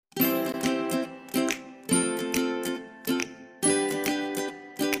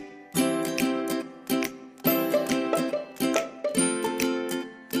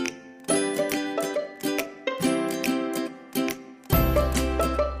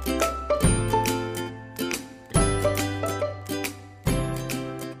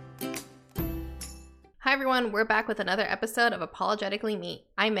everyone, we're back with another episode of Apologetically Me.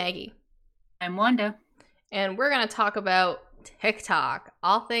 I'm Maggie. I'm Wanda. And we're going to talk about TikTok.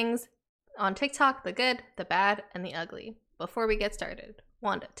 All things on TikTok, the good, the bad, and the ugly. Before we get started,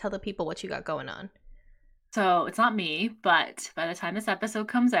 Wanda, tell the people what you got going on. So it's not me, but by the time this episode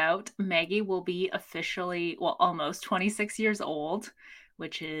comes out, Maggie will be officially, almost 26 years old,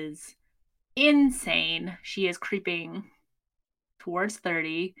 which is insane. She is creeping towards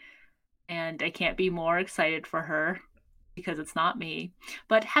 30, and I can't be more excited for her because it's not me.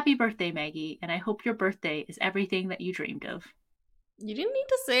 But happy birthday, Maggie, and I hope your birthday is everything that you dreamed of. You didn't need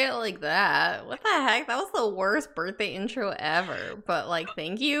to say it like that. What the heck? That was the worst birthday intro ever. But,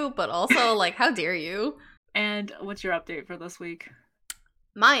 thank you. But also, how dare you? And what's your update for this week?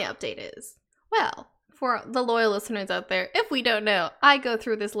 My update is, for the loyal listeners out there, if we don't know, I go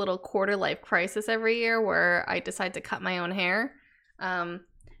through this little quarter life crisis every year where I decide to cut my own hair.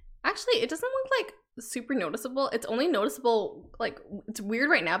 Actually, it doesn't look super noticeable. It's only noticeable, it's weird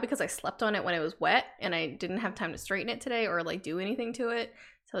right now because I slept on it when it was wet and I didn't have time to straighten it today or do anything to it.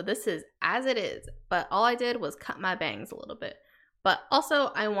 So this is as it is. But all I did was cut my bangs a little bit. But also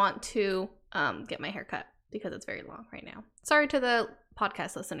I want to get my hair cut because it's very long right now. Sorry to the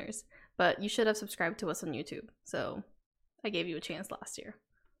podcast listeners, but you should have subscribed to us on YouTube. So I gave you a chance last year.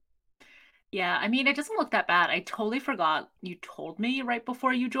 Yeah, I mean, it doesn't look that bad. I totally forgot you told me right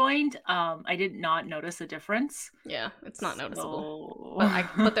before you joined. I did not notice a difference. Yeah, it's not noticeable.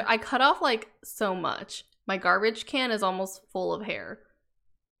 But I cut off so much. My garbage can is almost full of hair.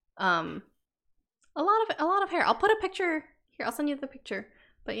 A lot of hair. I'll put a picture here. I'll send you the picture.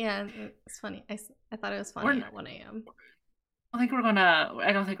 But yeah, it's funny. I thought it was funny at 1 a.m. I don't think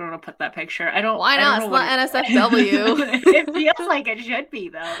we're gonna put that picture. Why not? It's not NSFW. It feels like it should be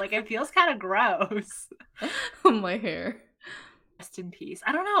though. It feels kind of gross. My hair. Rest in peace.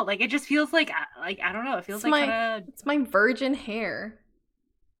 I don't know. It just feels I don't know. It feels it's my virgin hair.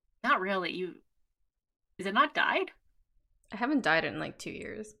 Not really. Is it not dyed? I haven't dyed it in 2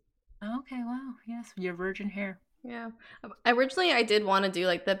 years. Okay. Wow. Yes, your virgin hair. Yeah. Originally, I did want to do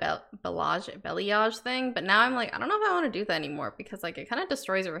the balayage thing, but now I'm I don't know if I want to do that anymore because it kind of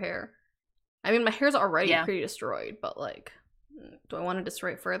destroys your hair. I mean, my hair's already pretty destroyed, but do I want to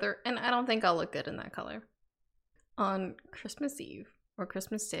destroy it further? And I don't think I'll look good in that color. On Christmas Eve or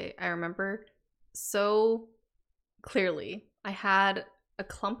Christmas Day, I remember so clearly I had a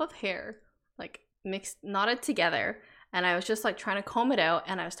clump of hair mixed, knotted together, and I was just trying to comb it out,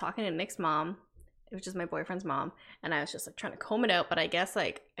 and I was talking to Nick's mom. It was just my boyfriend's mom, and I was just trying to comb it out, but I guess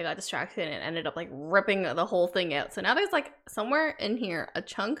I got distracted and ended up ripping the whole thing out. So now there's somewhere in here a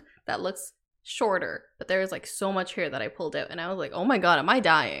chunk that looks shorter, but there's so much hair that I pulled out, and I was oh my god, am I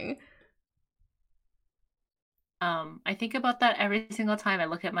dying? I think about that every single time I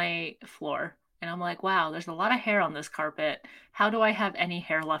look at my floor, and I'm wow, there's a lot of hair on this carpet. How do I have any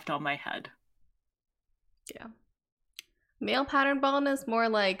hair left on my head? Yeah. Male pattern baldness, more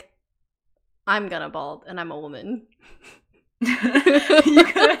I'm gonna bald and I'm a woman. There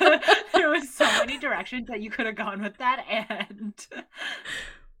was so many directions that you could have gone with that, and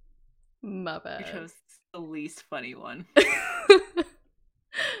my bad. I chose the least funny one.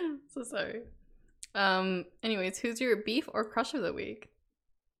 So sorry. Anyways, who's your beef or crush of the week?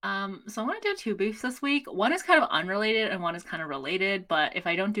 So I'm gonna do 2 beefs this week. One is kind of unrelated and one is kind of related, but if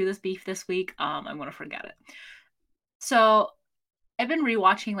I don't do this beef this week, I'm gonna forget it. So I've been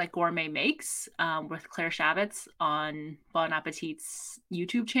rewatching Gourmet Makes with Claire Shavitz on Bon Appetit's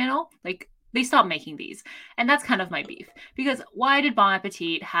YouTube channel. They stopped making these, and that's kind of my beef, because why did Bon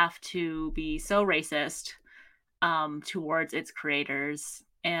Appetit have to be so racist towards its creators,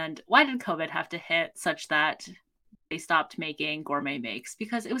 and why did COVID have to hit such that they stopped making Gourmet Makes?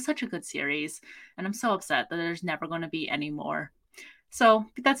 Because it was such a good series, and I'm so upset that there's never going to be any more. So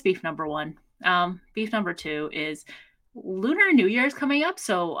that's beef number 1. Beef number 2 is Lunar New Year is coming up,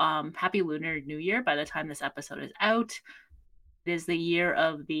 so happy Lunar New Year by the time this episode is out. It is the year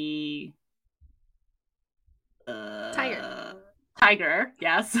of the tiger.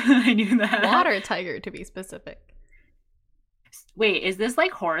 Yes. I knew that. Water tiger, to be specific. Wait, is this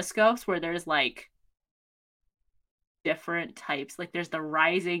horoscopes where there's different types? There's the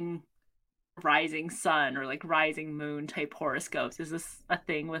rising sun or rising moon type horoscopes. Is this a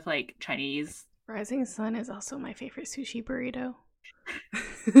thing with Chinese? Rising sun is also my favorite sushi burrito.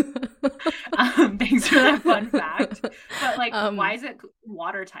 Thanks for that fun fact. But why is it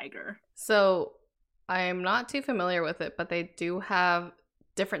water tiger? So I'm not too familiar with it, but they do have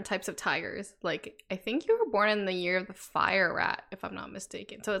different types of tigers. I think you were born in the year of the fire rat, if I'm not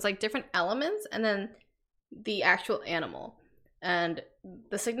mistaken. So it's different elements and then the actual animal. And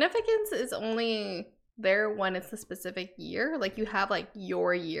the significance is only there when it's a specific year. Like you have like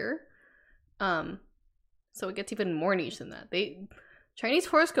your year. So it gets even more niche than that. Chinese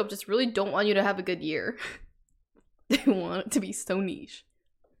horoscope just really don't want you to have a good year. They want it to be so niche.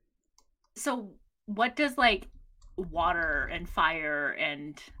 So what does like water and fire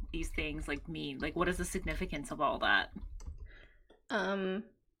and these things like mean? Like what is the significance of all that?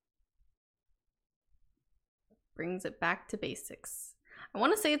 Brings it back to basics. I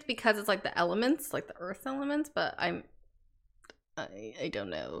want to say it's because it's like the elements, like the earth elements, but I don't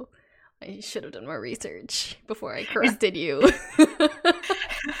know. I should have done more research before I corrected you.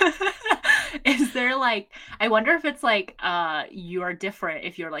 Is there like, I wonder if it's like you're different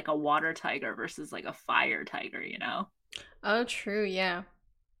if you're like a water tiger versus like a fire tiger, you know? Oh, true, yeah.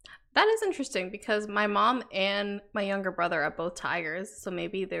 That is interesting because my mom and my younger brother are both tigers, so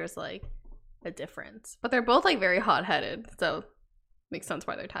maybe there's like a difference. But they're both like very hot-headed, so makes sense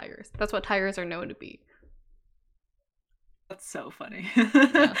why they're tigers. That's what tigers are known to be. That's so funny.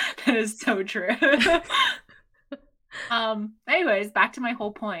 Yeah. That is so true. Anyways, back to my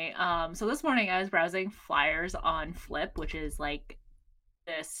whole point. So this morning I was browsing flyers on Flip, which is like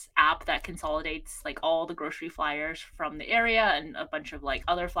this app that consolidates like all the grocery flyers from the area and a bunch of like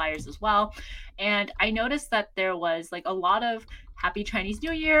other flyers as well. And I noticed that there was like a lot of Happy Chinese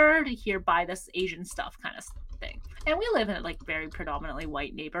New Year, to here buy this Asian stuff kind of thing. And we live in a like very predominantly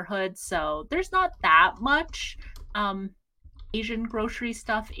white neighborhood, so there's not that much Asian grocery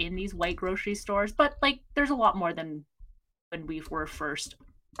stuff in these white grocery stores, but like there's a lot more than when we were first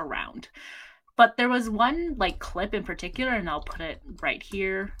around. But there was one like clip in particular, and I'll put it right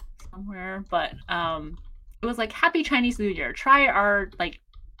here somewhere, but it was like Happy Chinese New Year, try our like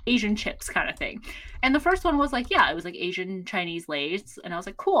Asian chips kind of thing. And the first one was like, yeah, it was like Asian Chinese Lays, and I was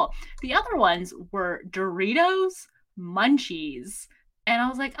like, cool. The other ones were Doritos Munchies. And I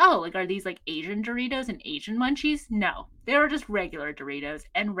was like, oh, like, are these like Asian Doritos and Asian Munchies? No, they were just regular Doritos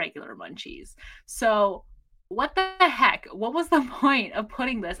and regular Munchies. So what the heck? What was the point of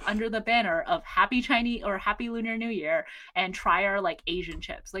putting this under the banner of Happy Chinese or Happy Lunar New Year and try our like Asian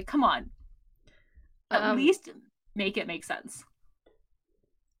chips? Like, come on. At least make it make sense.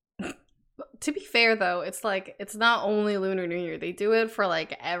 To be fair, though, it's like, it's not only Lunar New Year. They do it for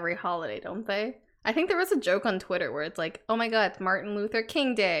like every holiday, don't they? I think there was a joke on Twitter where it's like, oh my god, it's Martin Luther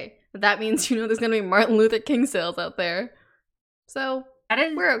King Day. But that means, you know, there's going to be Martin Luther King sales out there. So,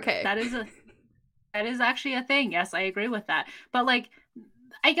 we're okay. That is actually a thing. Yes, I agree with that. But like,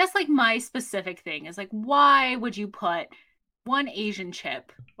 I guess like my specific thing is like, why would you put one Asian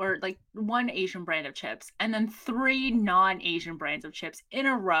chip or like one Asian brand of chips and then 3 non-Asian brands of chips in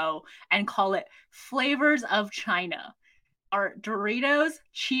a row and call it Flavors of China? Are Doritos,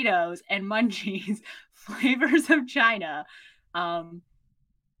 Cheetos, and Munchies Flavors of China? For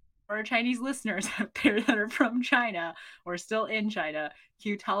our Chinese listeners out there that are from China or still in China,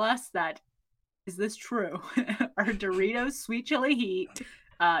 can you tell us that, is this true? Are Doritos Sweet Chili Heat,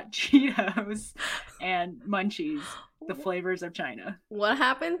 Cheetos, and Munchies the flavors of China? What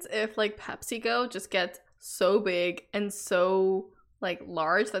happens if like PepsiCo just gets so big and so like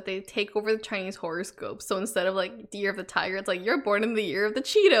large that they take over the Chinese horoscope? So instead of like the year of the tiger, it's like, you're born in the year of the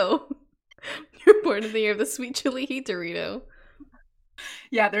Cheeto. You're born in the year of the Sweet Chili Heat Dorito.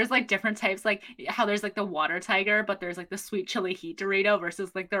 Yeah, there's like different types, like how there's like the water tiger, but there's like the Sweet Chili Heat Dorito versus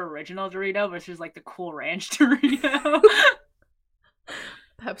like the original Dorito versus like the Cool Ranch Dorito.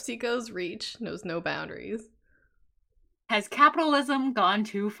 PepsiCo's reach knows no boundaries. Has capitalism gone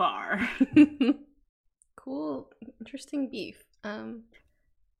too far? Cool, interesting beef.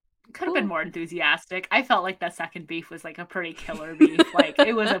 Could have been more enthusiastic. I felt like that second beef was like a pretty killer beef. Like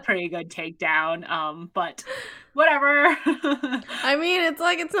it was a pretty good takedown. But whatever. I mean, it's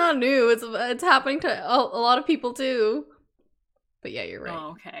like, it's not new. It's happening to a lot of people too. But yeah, you're right.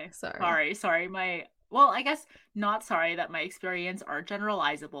 Oh, okay. Sorry. Well, I guess not sorry that my experience are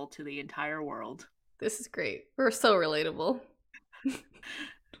generalizable to the entire world. This is great. We're so relatable.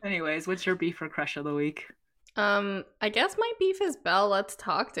 Anyways, what's your beef or crush of the week? I guess my beef is Belle Let's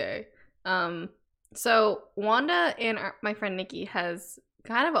Talk Day. So Wanda and my friend Nikki has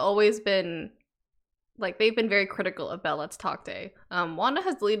kind of always been, like, they've been very critical of Belle Let's Talk Day. Wanda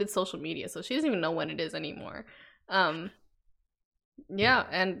has deleted social media, so she doesn't even know when it is anymore. Yeah,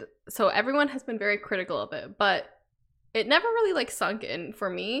 and so everyone has been very critical of it, but it never really, like, sunk in for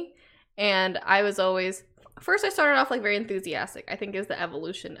me, and I was always, first I started off, like, very enthusiastic. I think it was the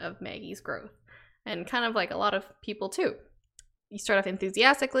evolution of Maggie's growth. And kind of like a lot of people too. You start off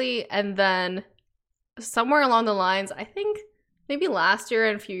enthusiastically, and then somewhere along the lines, I think maybe last year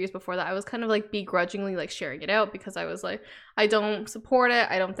and a few years before that, I was kind of like begrudgingly like sharing it out because I was like, I don't support it.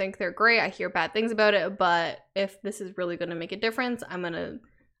 I don't think they're great. I hear bad things about it, but if this is really going to make a difference, I'm going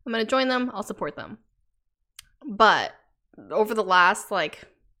to join them. I'll support them. But over the last like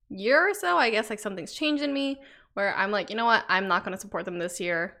year or so, I guess like something's changed in me where I'm like, you know what? I'm not going to support them this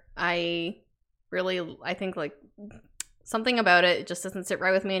year. I think like something about it just doesn't sit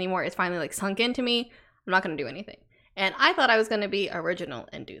right with me anymore. It's finally like sunk into me. I'm not going to do anything. And I thought I was going to be original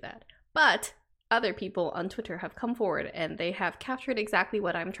and do that. But other people on Twitter have come forward and they have captured exactly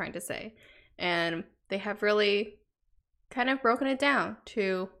what I'm trying to say. And they have really kind of broken it down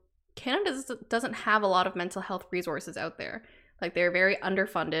to Canada doesn't have a lot of mental health resources out there. Like, they're very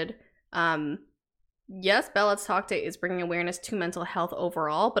underfunded. Yes, Bell Let's Talk Day is bringing awareness to mental health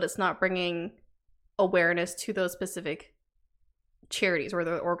overall, but it's not bringing awareness to those specific charities or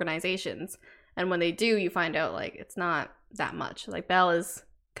the organizations. And when they do, you find out like it's not that much. Like, Bell is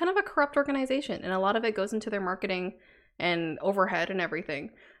kind of a corrupt organization, and a lot of it goes into their marketing and overhead and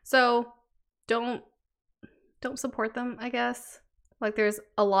everything. So don't support them, I guess. Like, there's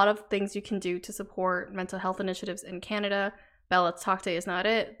a lot of things you can do to support mental health initiatives in Canada. Bell Let's Talk Day is not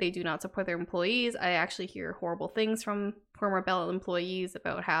it. They do not support their employees. I actually hear horrible things from former Bell employees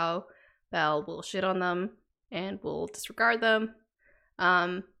about how Bell will shit on them and will disregard them,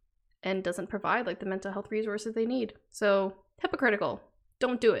 and doesn't provide like the mental health resources they need. So hypocritical.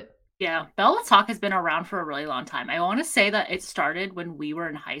 Don't do it. Yeah, Bell Let's Talk has been around for a really long time. I want to say that it started when we were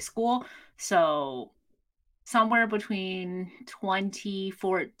in high school. So somewhere between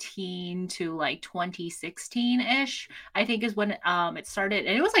 2014 to like 2016-ish, I think is when it started.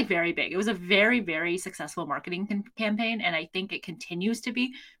 And it was like very big. It was a very, very successful marketing campaign. And I think it continues to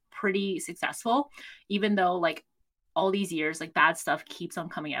be pretty successful, even though like all these years, like bad stuff keeps on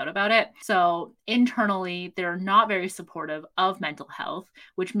coming out about it. So internally, they're not very supportive of mental health,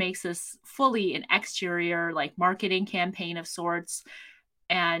 which makes this fully an exterior like marketing campaign of sorts.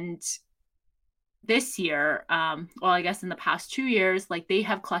 And this year, well, I guess in the past 2 years, like they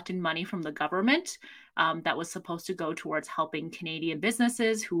have collected money from the government that was supposed to go towards helping Canadian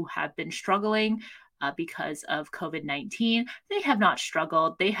businesses who have been struggling because of COVID-19. They have not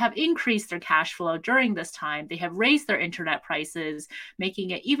struggled. They have increased their cash flow during this time. They have raised their internet prices,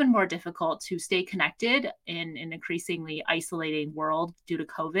 making it even more difficult to stay connected in an increasingly isolating world due to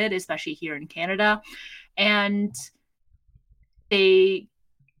COVID, especially here in Canada. And they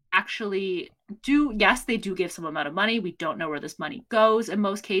actually they do give some amount of money. We don't know where this money goes in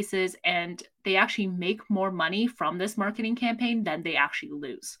most cases. And they actually make more money from this marketing campaign than they actually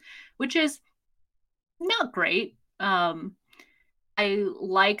lose, which is not great. I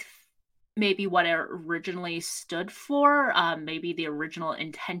like maybe what it originally stood for, maybe the original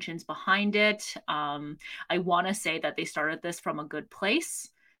intentions behind it. I want to say that they started this from a good place,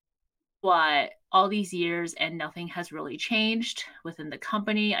 but all these years and nothing has really changed within the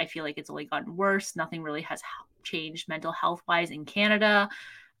company. I feel like it's only gotten worse. Nothing really has changed mental health wise in Canada.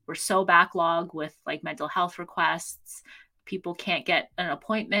 We're so backlogged with like mental health requests. People can't get an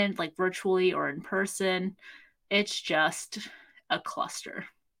appointment like virtually or in person. It's just a cluster.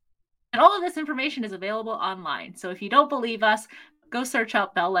 And all of this information is available online. So if you don't believe us, go search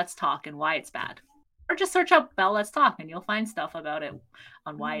up Bell Let's Talk and why it's bad. Or just search up Bell Let's Talk and you'll find stuff about it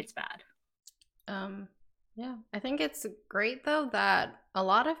on why it's bad. Yeah, I think it's great though that a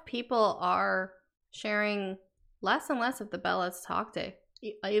lot of people are sharing less and less of the Bell Let's Talk Day.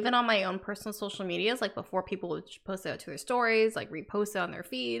 Even on my own personal social medias, like before people would post it out to their stories, like repost it on their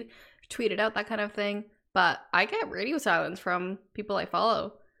feed, tweet it out, that kind of thing. But I get radio silence from people I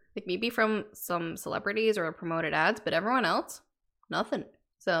follow. Like maybe from some celebrities or promoted ads, but everyone else, nothing.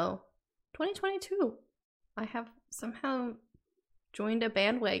 So 2022, I have somehow joined a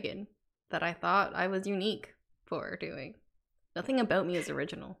bandwagon that I thought I was unique for doing. Nothing about me is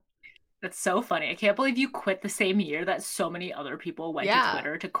original. That's so funny. I can't believe you quit the same year that so many other people went to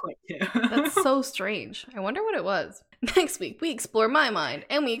Twitter to quit too. That's so strange. I wonder what it was. Next week, we explore my mind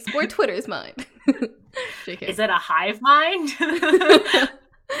and we explore Twitter's mind. Is it a hive mind?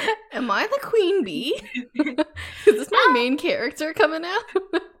 Am I the queen bee? Is this my main character coming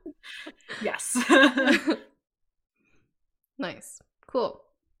out? Yes. Nice. Cool.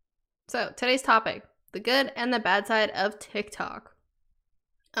 So, today's topic, the good and the bad side of TikTok.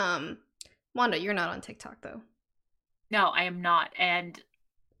 Wanda, you're not on TikTok though. No, I am not. And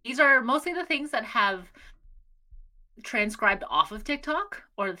these are mostly the things that have transcribed off of TikTok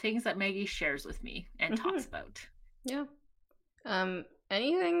or the things that Maggie shares with me and talks about. Yeah.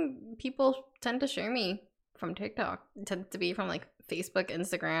 Anything people tend to share me from TikTok tends to be from like Facebook,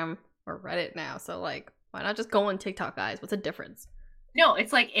 Instagram, or Reddit now. So like Why not just go on TikTok, guys? What's the difference? No,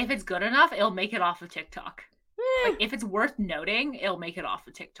 it's like if it's good enough, it'll make it off of TikTok. Like if it's worth noting, it'll make it off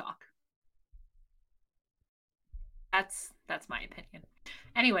of TikTok. That's my opinion.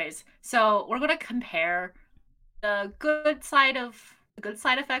 Anyways, so we're gonna compare the good side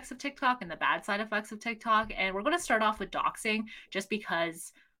effects of TikTok and the bad side effects of TikTok, and we're gonna start off with doxing, just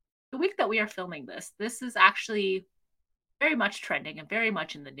because the week that we are filming this is actually very much trending and very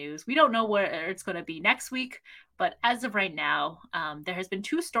much in the news. We don't know where it's going to be next week, but as of right now, there has been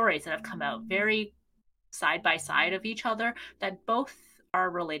 2 stories that have come out very side by side of each other that both are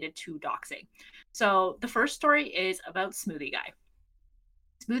related to doxing. So the first story is about Smoothie Guy.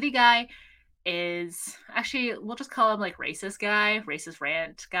 Smoothie Guy is actually, we'll just call him like racist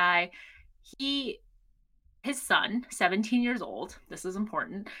rant guy. His son, 17 years old, this is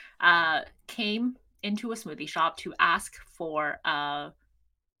important, came into a smoothie shop to ask for a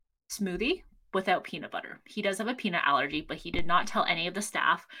smoothie without peanut butter. He does have a peanut allergy, but he did not tell any of the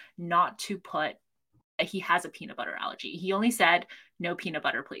staff not to put that he has a peanut butter allergy. He only said, no peanut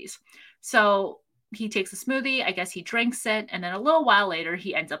butter, please. So he takes a smoothie, I guess he drinks it, and then a little while later,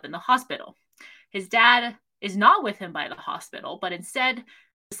 he ends up in the hospital. His dad is not with him by the hospital, but instead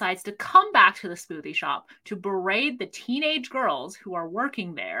decides to come back to the smoothie shop to berate the teenage girls who are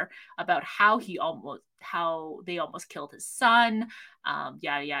working there about how they almost killed his son,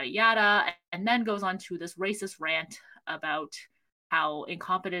 yada yada yada, and then goes on to this racist rant about how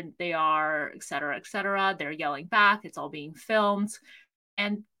incompetent they are, etc., etc. They're yelling back. It's all being filmed,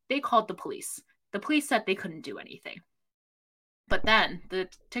 and they called the police. The police said they couldn't do anything. But then the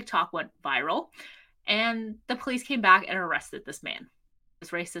TikTok went viral, and the police came back and arrested this man. This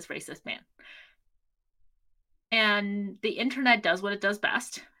racist man. And the internet does what it does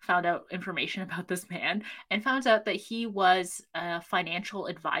best, found out information about this man, and found out that he was a financial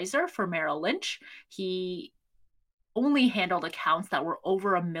advisor for Merrill Lynch. He only handled accounts that were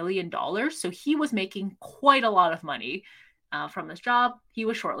over $1 million, so he was making quite a lot of money from this job. He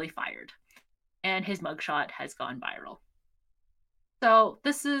was shortly fired, and his mugshot has gone viral. So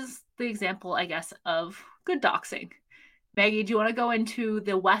this is the example, I guess, of good doxing. Maggie, do you want to go into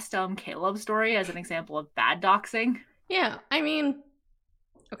the West Elm Caleb story as an example of bad doxing? Yeah, I mean,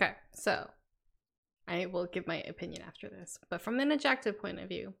 okay, so I will give my opinion after this. But from an objective point of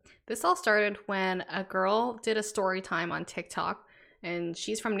view, this all started when a girl did a story time on TikTok, and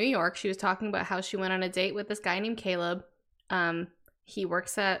she's from New York. She was talking about how she went on a date with this guy named Caleb. He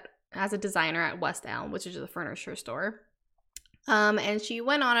works as a designer at West Elm, which is a furniture store. And she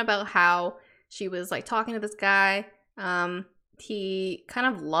went on about how she was like talking to this guy. He kind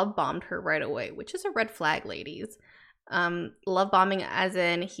of love bombed her right away, which is a red flag, ladies. Love bombing as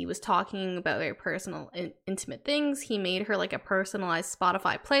in he was talking about very personal and intimate things. He made her like a personalized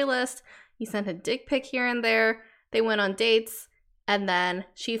Spotify playlist. He sent a dick pic here and there. They went on dates, and then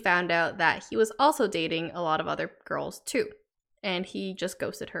she found out that he was also dating a lot of other girls too, and he just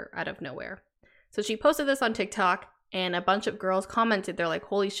ghosted her out of nowhere. So she posted this on TikTok, and a bunch of girls commented. They're like,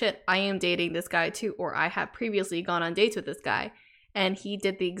 holy shit, I am dating this guy too, or I have previously gone on dates with this guy. And he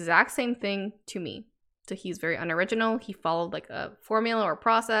did the exact same thing to me. So he's very unoriginal. He followed like a formula or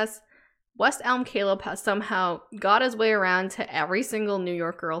process. West Elm Caleb has somehow got his way around to every single New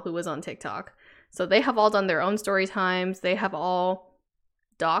York girl who was on TikTok. So they have all done their own story times. They have all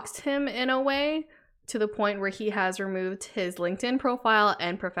doxed him in a way to the point where he has removed his LinkedIn profile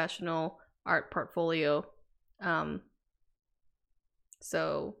and professional art portfolio.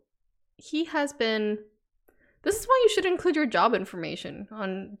 So he has been, this is why you should include your job information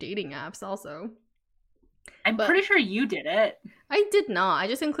on dating apps also. I'm pretty sure you did it. I did not. I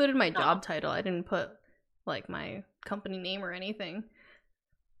just included my job title. I didn't put like my company name or anything.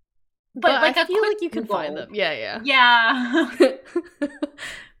 But like I feel like you can find them. Yeah.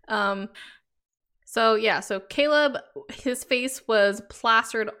 So Caleb, his face was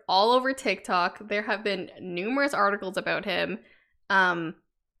plastered all over TikTok. There have been numerous articles about him.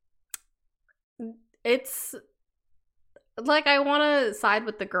 It's like, I want to side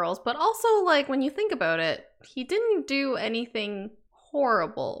with the girls, but also like when you think about it, he didn't do anything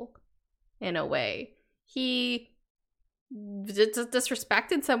horrible in a way. He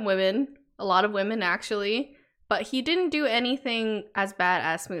disrespected some women, a lot of women actually, but he didn't do anything as bad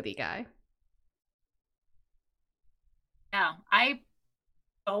as Smoothie Guy. Yeah, I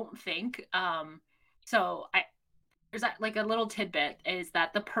don't think there's like a little tidbit is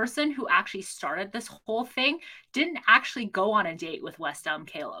that the person who actually started this whole thing didn't actually go on a date with West Elm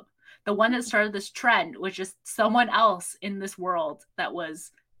Caleb. The one that started this trend was just someone else in this world that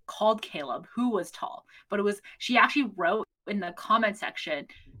was called Caleb, who was tall. But she actually wrote in the comment section,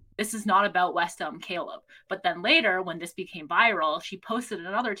 this is not about West Elm Caleb. But then later, when this became viral, she posted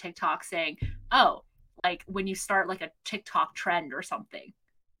another TikTok saying, oh, like when you start like a TikTok trend or something,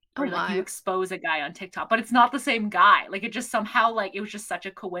 or like you expose a guy on TikTok, but it's not the same guy. Like it just somehow, like it was just such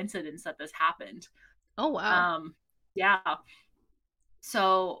a coincidence that this happened. Oh wow. Yeah.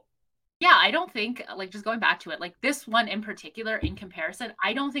 So yeah, I don't think, like, just going back to it, like this one in particular, in comparison,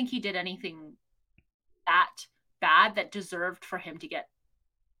 I don't think he did anything that bad that deserved for him to get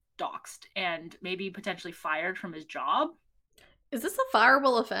doxxed and maybe potentially fired from his job. Is this a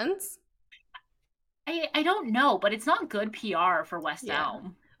fireable offense? I don't know, but it's not good PR for West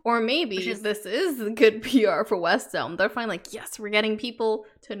Elm. Or maybe this is good PR for West Elm. They're fine, like, yes, we're getting people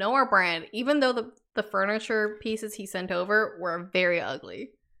to know our brand, even though the furniture pieces he sent over were very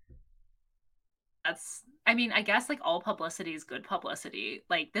ugly. That's, I mean, I guess like all publicity is good publicity.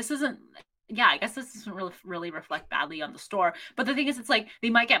 Like this isn't, yeah, I guess this doesn't really reflect badly on the store. But the thing is, it's like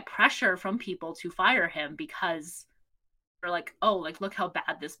they might get pressure from people to fire him because they're like, oh, like look how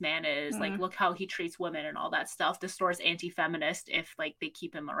bad this man is. Like look how he treats women and all that stuff. The store's anti-feminist if like they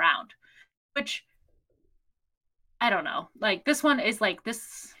keep him around. Which I don't know. Like this one is like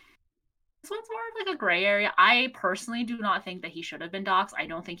this one's more of like a gray area. I personally do not think that he should have been doxxed. I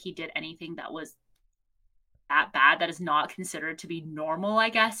don't think he did anything that was that bad that is not considered to be normal, I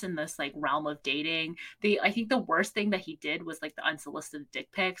guess, in this like realm of dating. I think the worst thing that he did was like the unsolicited dick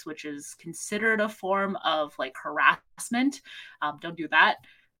pics, which is considered a form of like harassment. Don't do that.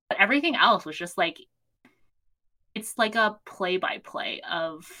 But everything else was just like, it's like a play-by-play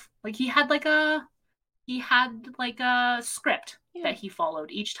of like he had like a script that he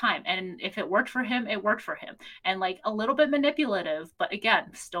followed each time, and if it worked for him, it worked for him. And like a little bit manipulative, but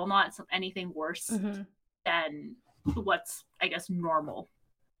again, still not anything worse than what's, I guess, normal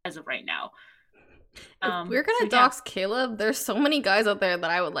as of right now. If we're gonna dox Caleb, there's so many guys out there that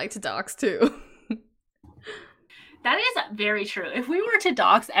I would like to dox too. That is very true. If we were to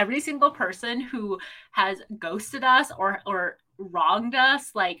dox every single person who has ghosted us or wronged us,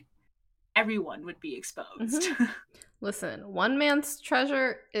 like everyone would be exposed. Listen, one man's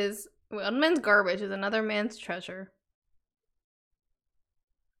garbage is another man's treasure.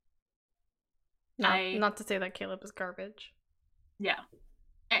 Not to say that Caleb is garbage. Yeah.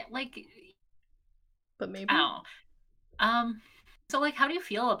 Like, but maybe. I don't know. So like, how do you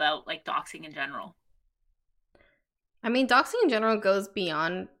feel about like doxing in general? I mean, doxing in general goes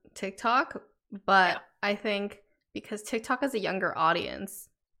beyond TikTok, but I think because TikTok is a younger audience,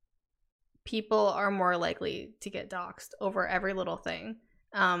 people are more likely to get doxed over every little thing.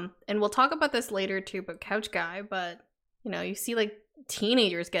 And we'll talk about this later too, but Couch Guy, but you know, you see like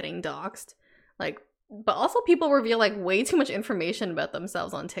teenagers getting doxed. Like, but also people reveal like way too much information about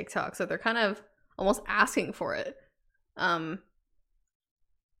themselves on TikTok, so they're kind of almost asking for it. I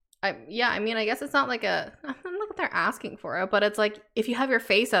mean, I guess it's not like I don't know if they're asking for it, but it's like if you have your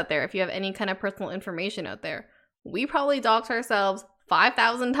face out there, if you have any kind of personal information out there, we probably dox ourselves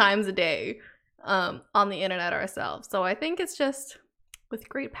 5,000 times a day on the internet ourselves. So I think it's just with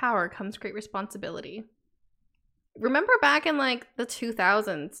great power comes great responsibility. Remember back in like the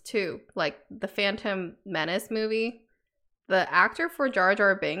 2000s too, like the Phantom Menace movie, the actor for Jar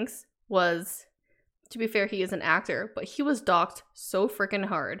Jar Binks was, to be fair, he is an actor, but he was doxed so freaking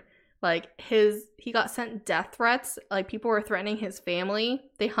hard. Like he got sent death threats. Like people were threatening his family.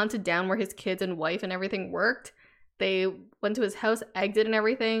 They hunted down where his kids and wife and everything worked. They went to his house, egged it and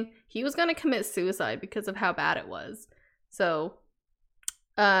everything. He was gonna commit suicide because of how bad it was. So,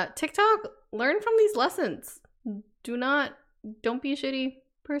 TikTok, learn from these lessons. Don't be a shitty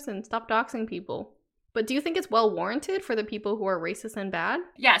person. Stop doxing people. But do you think it's well warranted for the people who are racist and bad?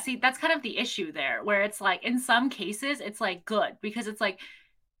 Yeah, see, that's kind of the issue there, where it's like, in some cases, it's like good, because it's like,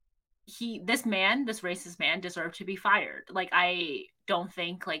 this racist man deserved to be fired. Like, I don't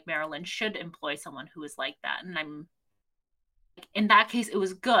think like Maryland should employ someone who is like that. And I'm like, in that case, it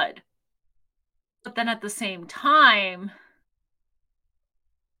was good. But then at the same time,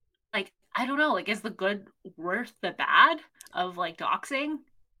 like, I don't know, like, is the good worth the bad of like doxing?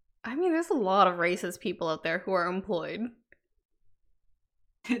 I mean, there's a lot of racist people out there who are employed.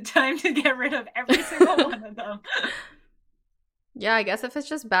 Time to get rid of every single one of them. Yeah, I guess if it's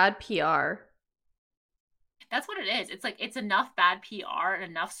just bad PR. That's what it is. It's like, it's enough bad PR and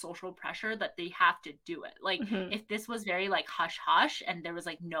enough social pressure that they have to do it. Like, if this was very like hush hush and there was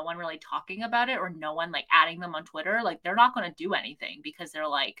like no one really talking about it or no one like adding them on Twitter, like they're not going to do anything because they're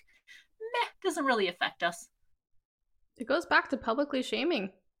like, meh, doesn't really affect us. It goes back to publicly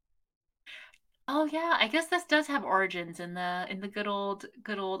shaming. Oh yeah, I guess this does have origins in the good old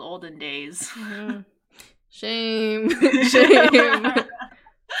olden days. Shame. Shame.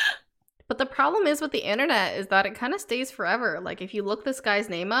 But the problem is with the internet is that it kind of stays forever. Like, if you look this guy's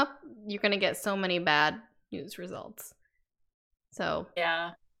name up, you're going to get so many bad news results. So.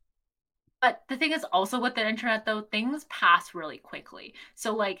 Yeah. But the thing is also with the internet, though, things pass really quickly.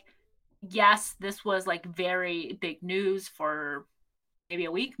 So, like, yes, this was, like, very big news for maybe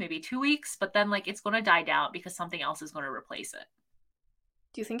a week, maybe 2 weeks, but then, like, it's going to die down because something else is going to replace it.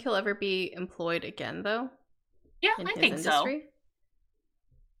 Do you think he'll ever be employed again, though? Yeah, I think industry? So.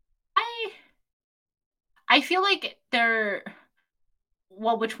 I feel like they're...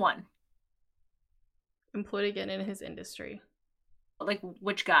 Well, which one? Employed again in his industry. Like,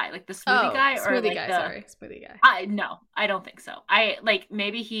 which guy? Like the smoothie guy? Smoothie like guy, sorry. Smoothie guy. No, I don't think so.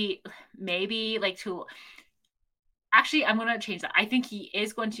 Maybe like to... Actually, I'm going to change that. I think he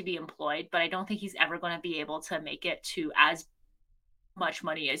is going to be employed, but I don't think he's ever going to be able to make it to as much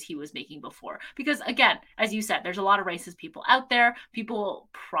money as he was making before. Because again, as you said, there's a lot of racist people out there. People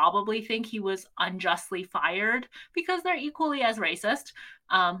probably think he was unjustly fired because they're equally as racist,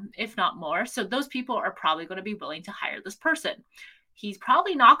 if not more. So those people are probably going to be willing to hire this person. He's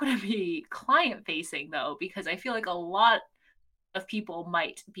probably not going to be client facing though, because I feel like a lot of people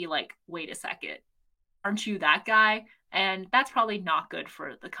might be like, wait a second, aren't you that guy? And that's probably not good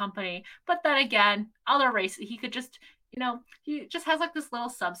for the company. But then again, other races, he could just, he just has like this little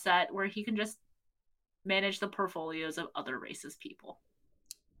subset where he can just manage the portfolios of other racist people.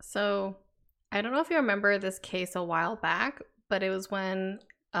 So I don't know if you remember this case a while back, but it was when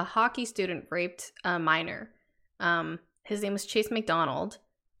a hockey student raped a minor. His name was Chase McDonald,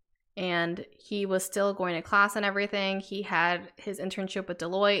 and he was still going to class and everything. He had his internship with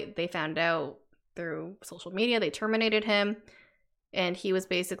Deloitte. They found out through social media. They terminated him, and he was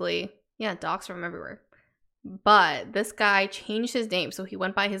basically, doxxed from everywhere. But this guy changed his name, so he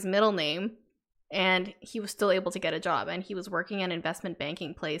went by his middle name, and he was still able to get a job, and he was working at an investment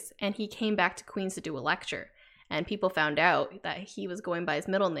banking place, and he came back to Queens to do a lecture, and people found out that he was going by his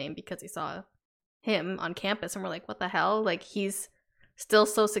middle name because they saw him on campus and were like, what the hell? Like, he's still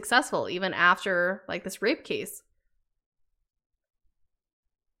so successful even after like this rape case.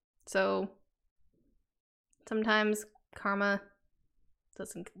 So sometimes karma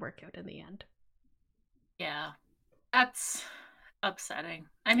doesn't work out in the end. Yeah, that's upsetting.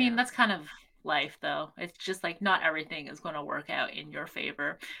 I mean, that's kind of life, though. It's just like not everything is going to work out in your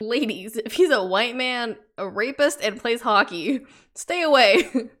favor. Ladies, if he's a white man, a rapist, and plays hockey, stay away.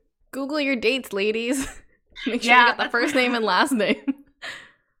 Google your dates, ladies. Make sure you got the first name and last name.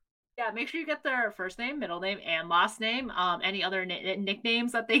 Yeah, make sure you get their first name, middle name, and last name. Any other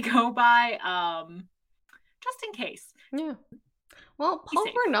nicknames that they go by, just in case. Yeah. Well, Paul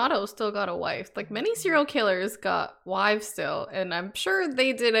Coronado still got a wife. Like, many serial killers got wives still, and I'm sure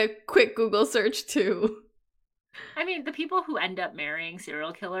they did a quick Google search too. I mean, the people who end up marrying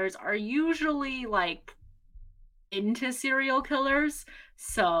serial killers are usually, like, into serial killers,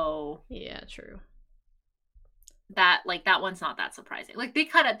 so... Yeah, true. That one's not that surprising. Like,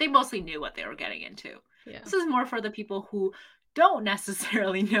 they mostly knew what they were getting into. Yeah. This is more for the people who don't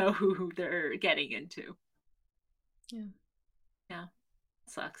necessarily know who they're getting into. Yeah. Yeah.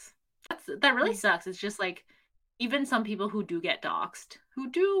 Sucks. That really sucks. It's just like, even some people who do get doxxed, who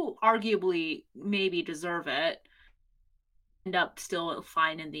do arguably maybe deserve it, end up still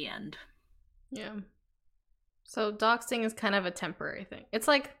fine in the end. Yeah. So doxing is kind of a temporary thing. It's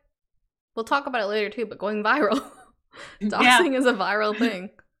like, we'll talk about it later too, but going viral. Doxing is a viral thing.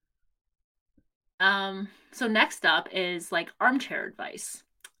 So next up is like armchair advice.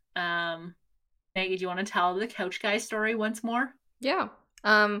 Maggie, do you want to tell the couch guy story once more? Yeah.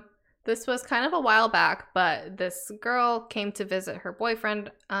 This was kind of a while back, but this girl came to visit her boyfriend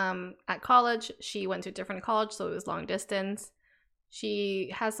at college. She went to a different college, so it was long distance.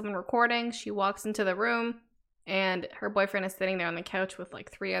 She has someone recording. She walks into the room, and her boyfriend is sitting there on the couch with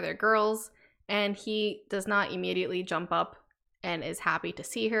like 3 other girls, and he does not immediately jump up and is happy to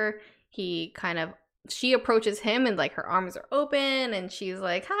see her. She approaches him, and like her arms are open, and she's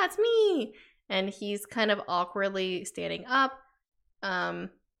like, "Hi, it's me." And he's kind of awkwardly standing up.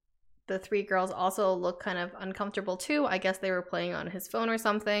 The 3 girls also look kind of uncomfortable too. I guess they were playing on his phone or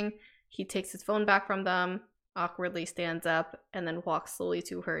something. He takes his phone back from them, awkwardly stands up, and then walks slowly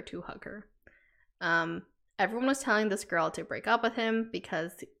to her to hug her. Everyone was telling this girl to break up with him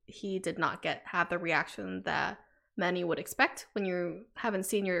because he did not have the reaction that many would expect when you haven't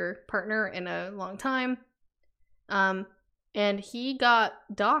seen your partner in a long time. And he got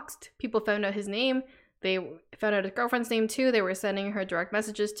doxxed. People found out his name. They found out his girlfriend's name too. They were sending her direct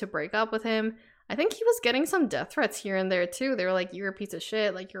messages to break up with him. I think he was getting some death threats here and there too. They were like, "You're a piece of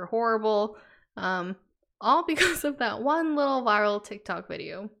shit, like you're horrible." All because of that one little viral TikTok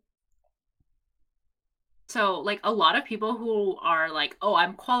video. So, like, a lot of people who are like, oh,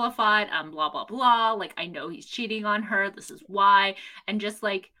 I'm qualified, I'm blah, blah, blah. Like, I know he's cheating on her. This is why. And just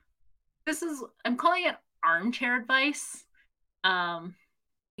like, I'm calling it armchair advice.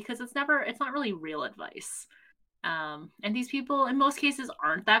 Because it's not really real advice. And these people, in most cases,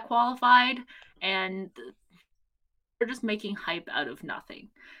 aren't that qualified. And they're just making hype out of nothing.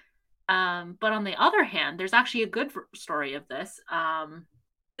 But on the other hand, there's actually a good story of this.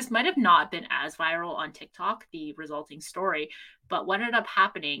 This might have not been as viral on TikTok, the resulting story, but what ended up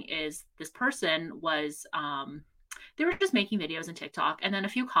happening is this person was they were just making videos in TikTok, and then a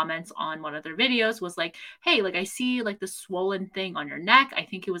few comments on one of their videos was like, hey, like I see like this swollen thing on your neck. I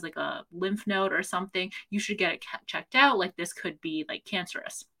think it was like a lymph node or something. You should get it checked out. Like this could be like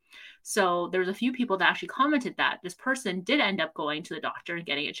cancerous. So there's a few people that actually commented that this person did end up going to the doctor and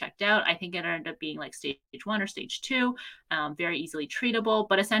getting it checked out. I think it ended up being like stage 1 or stage 2, very easily treatable.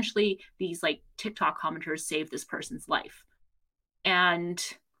 But essentially, these like TikTok commenters saved this person's life. And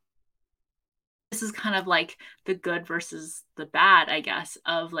this is kind of like the good versus the bad, I guess,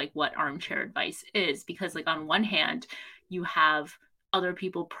 of like what armchair advice is. Because like on one hand, you have other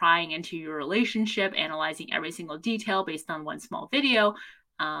people prying into your relationship, analyzing every single detail based on one small video.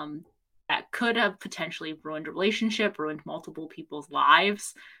 That could have potentially ruined a relationship, ruined multiple people's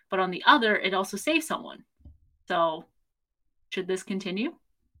lives. But on the other, it also saved someone. So should this continue?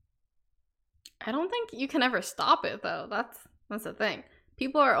 I don't think you can ever stop it, though. That's the thing.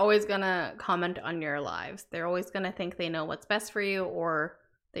 People are always gonna comment on your lives. They're always gonna think they know what's best for you, or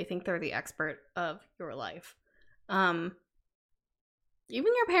they think they're the expert of your life. Even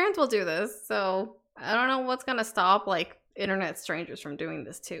your parents will do this, so I don't know what's gonna stop like internet strangers from doing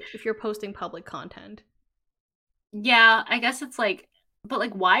this too if you're posting public content. Yeah, I guess it's like, but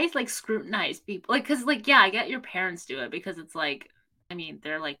like why like scrutinize people? Like, because like, yeah, I get your parents do it because it's like, I mean,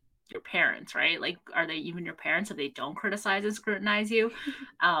 they're like your parents, right? Like, are they even your parents if they don't criticize and scrutinize you?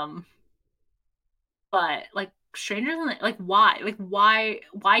 But like strangers, like why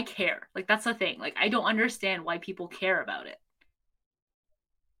care? Like that's the thing. Like I don't understand why people care about it.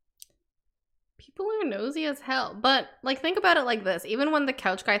 People are nosy as hell. But like think about it like this. Even when the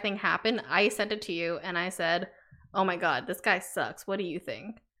couch guy thing happened, I sent it to you and I said, "Oh my god, this guy sucks. What do you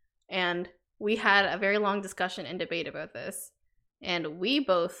think?" And we had a very long discussion and debate about this. And we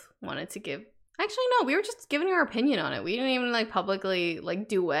both wanted to give actually no, we were just giving our opinion on it. We didn't even like publicly like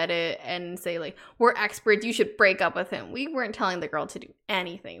duet it and say like we're experts, you should break up with him. We weren't telling the girl to do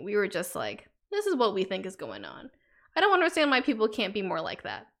anything. We were just like, this is what we think is going on. I don't understand why people can't be more like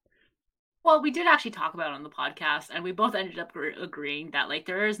that. Well, we did actually talk about it on the podcast, and we both ended up agreeing that like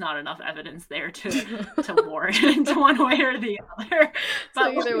there is not enough evidence there to warrant into one way or the other.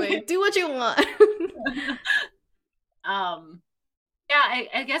 So either way, do what you want. Yeah,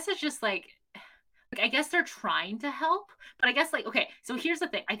 I guess it's just like I guess they're trying to help, but I guess like okay, so here's the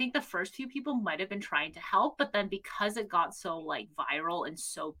thing. I think the first few people might have been trying to help, but then because it got so like viral and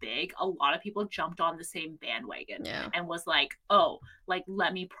so big, a lot of people jumped on the same bandwagon and was like, "Oh, like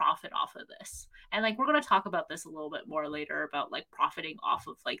let me profit off of this." And like we're going to talk about this a little bit more later about like profiting off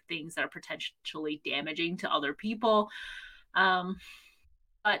of like things that are potentially damaging to other people.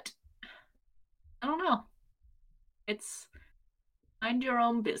 But I don't know. It's mind your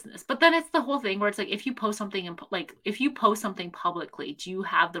own business. But then it's the whole thing where it's like if you post something publicly, do you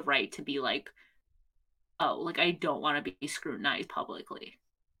have the right to be like, oh, like I don't want to be scrutinized publicly?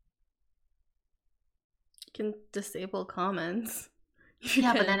 You can disable comments.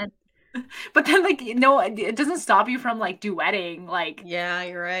 Yeah, but then like no, it doesn't stop you from like duetting. Like yeah,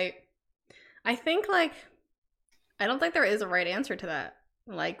 you're right. I think like I don't think there is a right answer to that.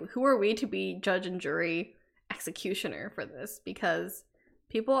 Like, who are we to be judge and jury executioner for this? Because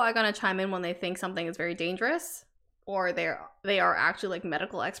people are gonna chime in when they think something is very dangerous, or they are actually like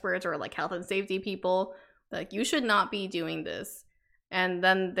medical experts or like health and safety people. Like, you should not be doing this. And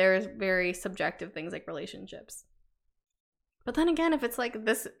then there's very subjective things like relationships. But then again, if it's like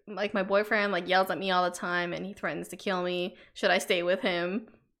this, like my boyfriend like yells at me all the time and he threatens to kill me, should I stay with him?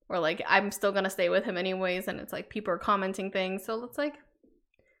 Or like I'm still gonna stay with him anyways, and it's like people are commenting things, so it's like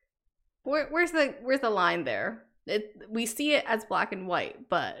where's the line there? We see it as black and white,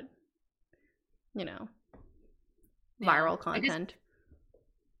 but you know, viral content.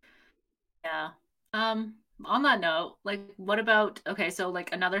 Yeah. On that note, like what about okay, so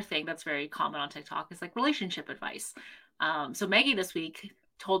like another thing that's very common on TikTok is like relationship advice. So Maggie this week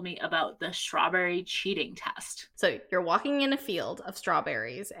told me about the strawberry cheating test. So you're walking in a field of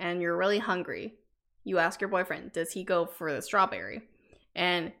strawberries and you're really hungry. You ask your boyfriend, does he go for the strawberry?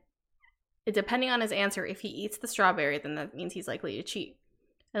 And depending on his answer, if he eats the strawberry, then that means he's likely to cheat.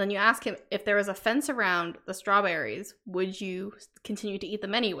 And then you ask him, if there was a fence around the strawberries, would you continue to eat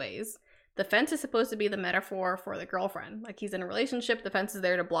them anyways? The fence is supposed to be the metaphor for the girlfriend. Like, he's in a relationship, the fence is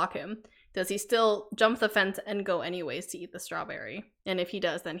there to block him. Does he still jump the fence and go anyways to eat the strawberry? And if he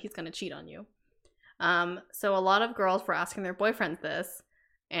does, then he's going to cheat on you. So a lot of girls were asking their boyfriends this,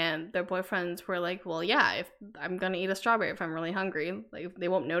 and their boyfriends were like, well, yeah, if I'm going to eat a strawberry if I'm really hungry, like, they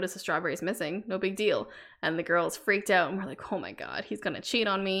won't notice a strawberry's missing. No big deal. And the girls freaked out and were like, oh my God, he's going to cheat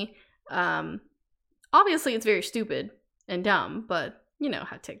on me. Obviously, it's very stupid and dumb, but you know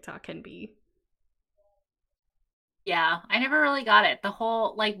how TikTok can be. Yeah, I never really got it. The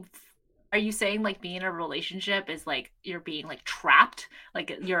whole, like, are you saying, like, being in a relationship is, like, you're being, like, trapped?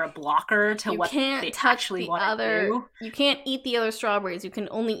 Like, you're a blocker to what they actually want to do? You can't eat the other strawberries. You can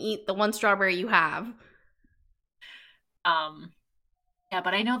only eat the one strawberry you have. Yeah,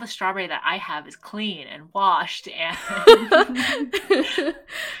 but I know the strawberry that I have is clean and washed and...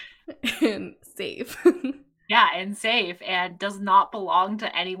 and safe. Yeah, and safe, and does not belong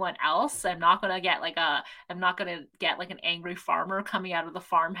to anyone else. I'm not gonna get like an angry farmer coming out of the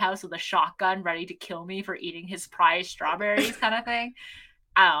farmhouse with a shotgun ready to kill me for eating his prized strawberries, kind of thing.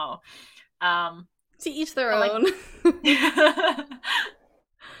 I don't know. To each their own.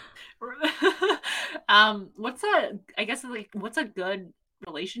 What's a good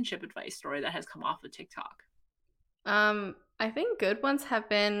relationship advice story that has come off of TikTok? I think good ones have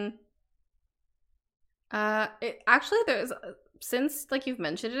been there's since, like, you've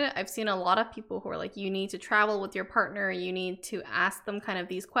mentioned it, I've seen a lot of people who are like, you need to travel with your partner, you need to ask them kind of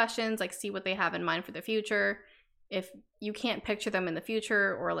these questions, like, see what they have in mind for the future. If you can't picture them in the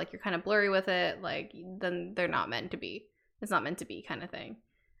future, or like you're kind of blurry with it, like, then they're not meant to be. It's not meant to be, kind of thing.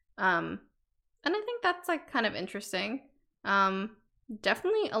 And I think that's, like, kind of interesting.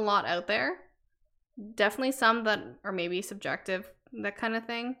 Definitely a lot out there. Definitely some that are maybe subjective, that kind of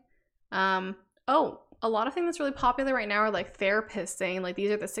thing. A lot of things that's really popular right now are, like, therapists saying, like, these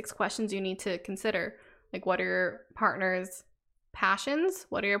are the 6 questions you need to consider. Like, what are your partner's passions?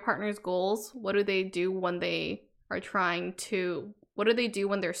 What are your partner's goals? What do they do when they are what do they do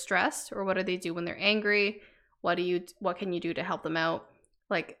when they're stressed? Or what do they do when they're angry? What can you do to help them out?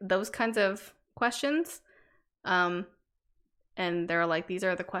 Like, those kinds of questions. And they're like, these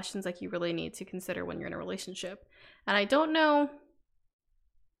are the questions, like, you really need to consider when you're in a relationship. And I don't know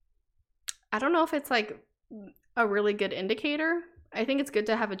if it's, like, a really good indicator. I think it's good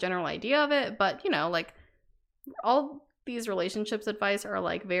to have a general idea of it, but, you know, like, all these relationships advice are,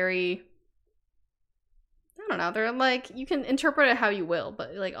 like, very, I don't know, they're like, you can interpret it how you will,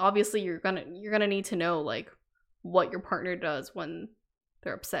 but, like, obviously you're gonna need to know, like, what your partner does when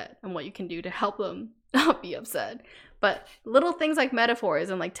they're upset and what you can do to help them not be upset. But little things like metaphors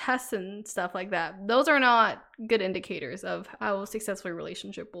and, like, tests and stuff like that, those are not good indicators of how successful a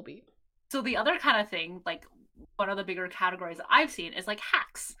relationship will be. So the other kind of thing, like, one of the bigger categories that I've seen is, like,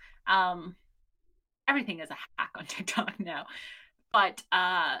 hacks. Everything is a hack on TikTok now. But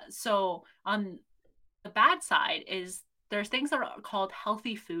so on the bad side is there's things that are called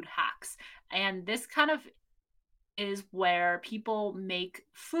healthy food hacks. And this kind of is where people make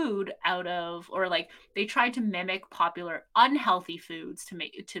food out of, or, like, they try to mimic popular unhealthy foods to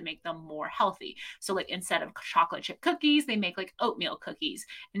make them more healthy. So, like, instead of chocolate chip cookies, they make, like, oatmeal cookies.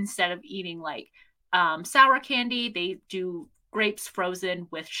 Instead of eating, like, sour candy, they do grapes frozen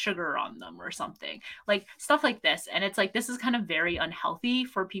with sugar on them or something, like, stuff like this. And it's like, this is kind of very unhealthy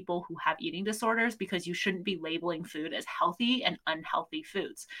for people who have eating disorders, because you shouldn't be labeling food as healthy and unhealthy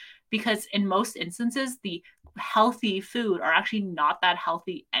foods, because in most instances the healthy food are actually not that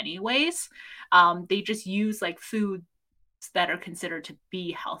healthy anyways. They just use, like, foods that are considered to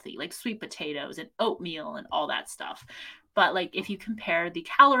be healthy, like sweet potatoes and oatmeal and all that stuff. But, like, if you compare the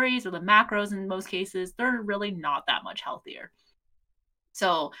calories or the macros, in most cases, they're really not that much healthier.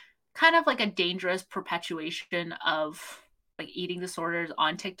 So, kind of like a dangerous perpetuation of, like, eating disorders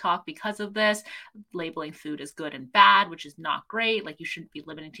on TikTok because of this, labeling food as good and bad, which is not great. Like, you shouldn't be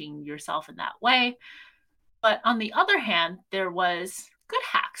limiting yourself in that way. But on the other hand, there was good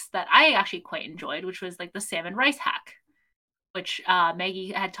hacks that I actually quite enjoyed, which was, like, the salmon rice hack, which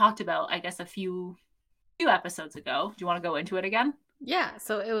Maggie had talked about, I guess, a few episodes ago. Do you want to go into it again? Yeah,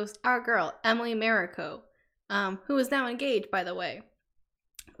 so it was our girl, Emily Mariko, who is now engaged, by the way.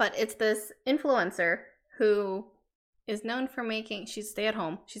 But it's this influencer who is known for she's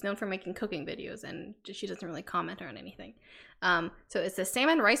stay-at-home. She's known for making cooking videos, and she doesn't really comment on anything. So it's a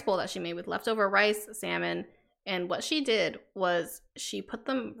salmon rice bowl that she made with leftover rice, salmon, and what she did was she put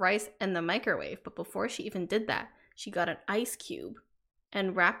the rice in the microwave, but before she even did that, she got an ice cube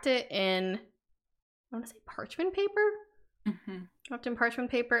and wrapped it in, I want to say, parchment paper? Mm-hmm. wrapped in parchment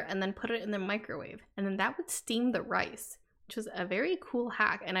paper, and then put it in the microwave. And then that would steam the rice, which was a very cool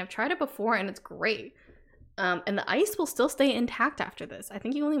hack. And I've tried it before, and it's great. And the ice will still stay intact after this. I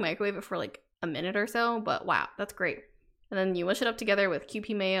think you only microwave it for like a minute or so, but wow, that's great. And then you mush it up together with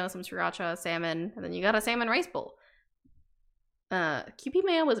Kewpie mayo, some sriracha, salmon, and then you got a salmon rice bowl. Kewpie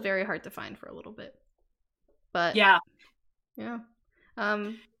mayo was very hard to find for a little bit. But yeah.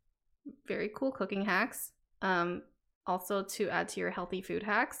 Very cool cooking hacks. Also to add to your healthy food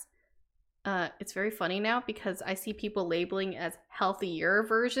hacks. It's very funny now because I see people labeling as healthier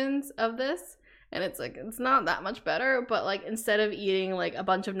versions of this. And it's like, it's not that much better, but like instead of eating like a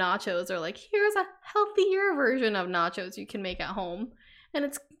bunch of nachos, or like, here's a healthier version of nachos you can make at home. And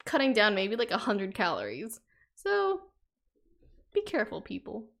it's cutting down maybe like 100 calories. So be careful,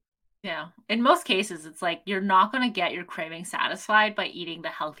 people. Yeah. In most cases, it's like you're not going to get your craving satisfied by eating the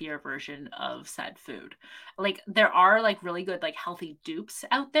healthier version of said food. Like there are like really good like healthy dupes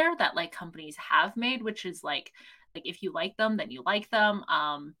out there that like companies have made, which is like if you like them, then you like them.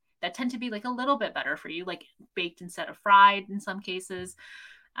 That tend to be like a little bit better for you, like baked instead of fried in some cases.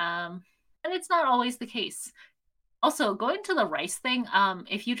 And it's not always the case. Also, going to the rice thing,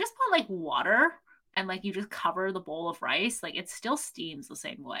 if you just put like water and like you just cover the bowl of rice, like it still steams the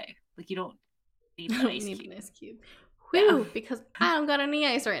same way. Like you don't need an ice cube. An ice cube. Whew, because I don't got any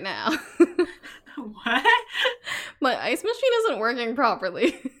ice right now. What? My ice machine isn't working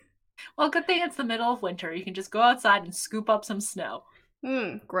properly. Well, good thing it's the middle of winter. You can just go outside and scoop up some snow.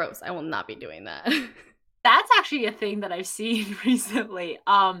 Gross. I will not be doing that. That's actually a thing that I've seen recently.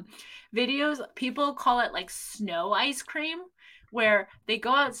 Videos, people call it like snow ice cream, where they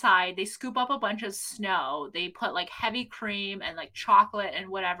go outside, they scoop up a bunch of snow, they put like heavy cream and like chocolate and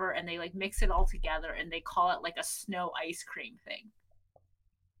whatever, and they like mix it all together, and they call it like a snow ice cream thing.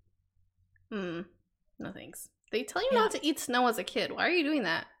 No thanks. They tell you not to eat snow as a kid. Why are you doing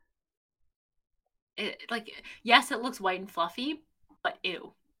that? Yes, it looks white and fluffy, but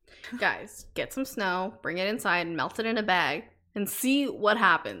ew. Guys, get some snow, bring it inside, and melt it in a bag, and see what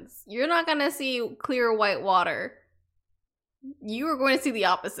happens. You're not gonna see clear white water. You are going to see the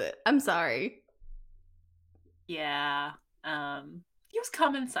opposite. I'm sorry. Yeah. Use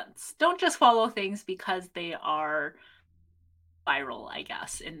common sense. Don't just follow things because they are viral, I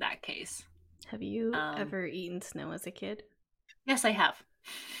guess, in that case. Have you ever eaten snow as a kid? Yes, I have.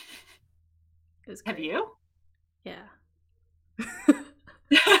 Have you? Yeah.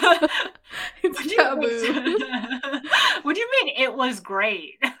 It's taboo. What do you mean it was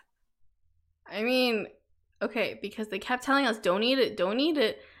great? I mean, okay, because they kept telling us don't eat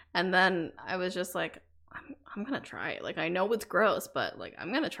it, and then I was just like, I'm gonna try it. Like, I know it's gross, but like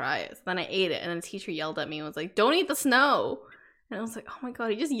I'm gonna try it. So then I ate it, and then the teacher yelled at me and was like, don't eat the snow. And I was like, oh my god,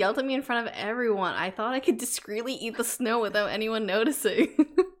 he just yelled at me in front of everyone. I thought I could discreetly eat the snow without anyone noticing.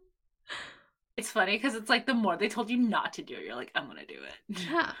 It's funny because it's like the more they told you not to do it, you're like, I'm gonna do it.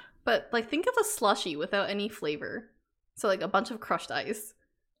 Yeah, but like think of a slushie without any flavor. So like a bunch of crushed ice.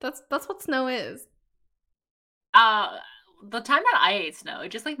 That's what snow is. The time that I ate snow, it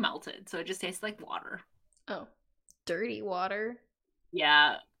just like melted, so it just tastes like water. Oh, dirty water.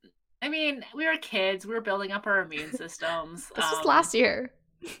 Yeah, I mean, we were kids. We were building up our immune systems. This was last year.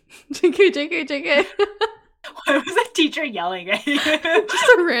 JK. Why was a teacher yelling at you?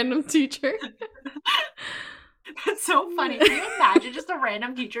 Just a random teacher. That's so funny. Can you imagine just a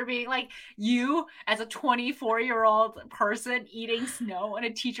random teacher being like, you as a 24-year-old person eating snow, and a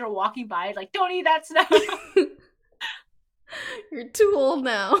teacher walking by like, don't eat that snow. You're too old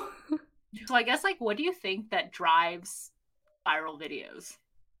now. So I guess, like, what do you think that drives viral videos?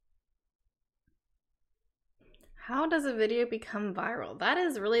 How does a video become viral? That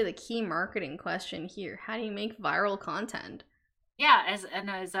is really the key marketing question here. How do you make viral content? Yeah,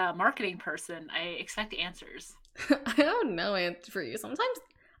 as a marketing person, I expect answers. I don't know answer for you. Sometimes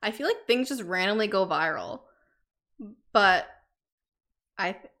I feel like things just randomly go viral. But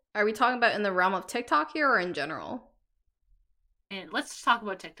are we talking about in the realm of TikTok here or in general? And let's talk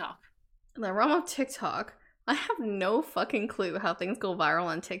about TikTok. In the realm of TikTok, I have no fucking clue how things go viral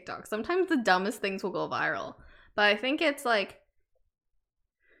on TikTok. Sometimes the dumbest things will go viral. But I think it's like,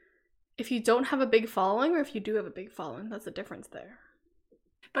 if you don't have a big following or if you do have a big following, that's the difference there.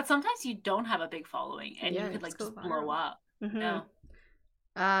 But sometimes you don't have a big following and you could like just blow up. Mm-hmm. No.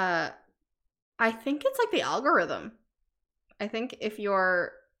 I think it's like the algorithm. I think if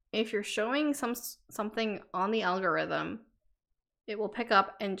you're showing something on the algorithm, it will pick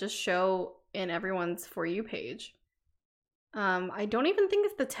up and just show in everyone's For You page. I don't even think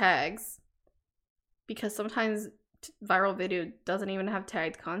it's the tags, because sometimes viral video doesn't even have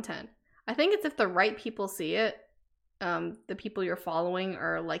tagged content. I think it's if the right people see it the people you're following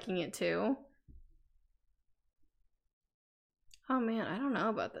are liking it too. Oh man, I don't know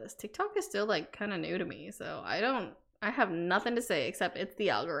about this. TikTok is still like kind of new to me, so I have nothing to say except it's the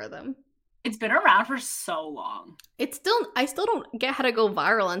algorithm. It's been around for so long. I still don't get how to go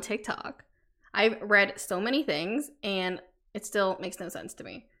viral on TikTok. I've read so many things and it still makes no sense to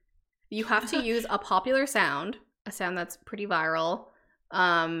me. You have to use a popular sound, a sound that's pretty viral.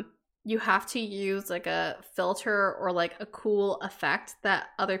 You have to use like a filter or like a cool effect that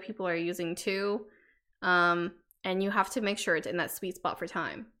other people are using too. And you have to make sure it's in that sweet spot for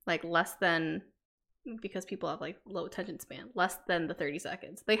time, like less than, because people have like low attention span, less than the 30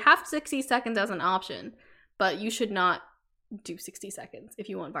 seconds. They have 60 seconds as an option, but you should not do 60 seconds if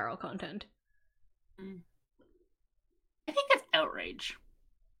you want viral content. I think it's outrage.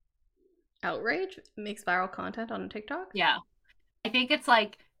 Outrage makes viral content on TikTok? Yeah. I think it's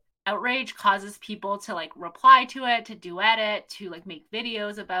like outrage causes people to like reply to it, to duet it, to like make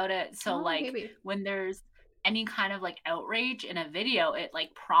videos about it. So like maybe. When there's any kind of like outrage in a video, it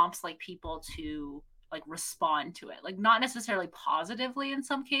like prompts like people to like respond to it, like not necessarily positively in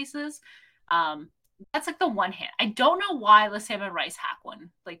some cases. That's like the one hand. I don't know why the salmon rice hack one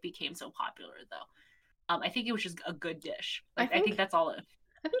like became so popular though. I think it was just a good dish. Like, I think that's all it.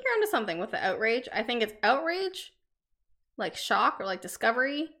 I think you're onto something with the outrage. I think it's outrage, like shock or like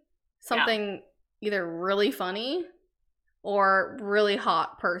discovery, something either really funny or really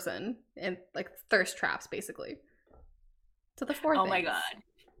hot person, and like thirst traps basically. So the four things. Oh my god.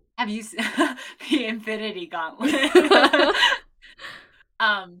 Have you the Infinity Gauntlet?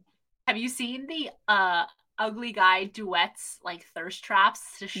 Have you seen the ugly guy duets like thirst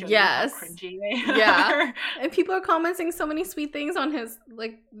traps to show you how cringy they are? Yeah. And people are commenting so many sweet things on his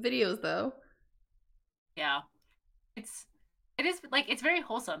like videos though. Yeah. It is like it's very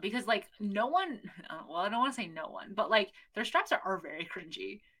wholesome because like no one, well, I don't want to say no one, but like their straps are very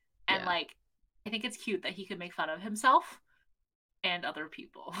cringy, and like I think it's cute that he could make fun of himself and other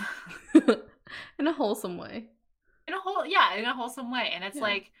people in a wholesome way. In a wholesome way, and it's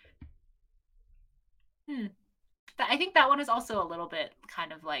like, I think that one is also a little bit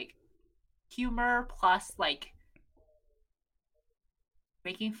kind of like humor plus like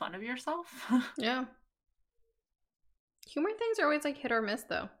making fun of yourself. Yeah. Humor things are always like hit or miss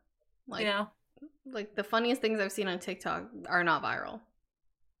though. Like, like the funniest things I've seen on TikTok are not viral.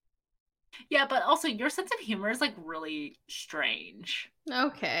 Yeah, but also your sense of humor is like really strange.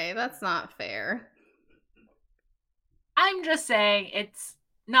 Okay, that's not fair. I'm just saying it's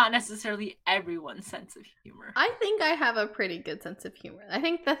not necessarily everyone's sense of humor. I think I have a pretty good sense of humor. I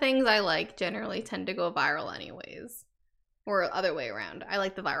think the things I like generally tend to go viral anyways. Or other way around. I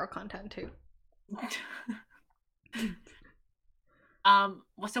like the viral content too.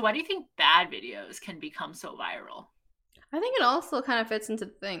 So why do you think bad videos can become so viral? I think it also kind of fits into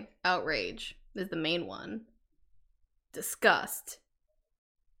the thing. Outrage is the main one. Disgust.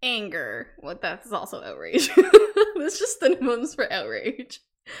 Anger. Well, that's also outrage. It's just synonyms for outrage.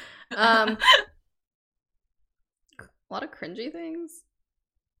 A lot of cringy things.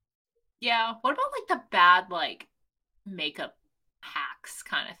 Yeah. What about like the bad like makeup hacks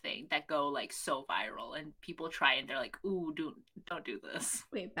kind of thing that go like so viral and people try and they're like, ooh, don't do this.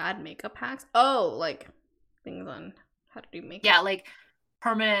 Wait, bad makeup hacks? Oh, like things on how to do makeup. Yeah, like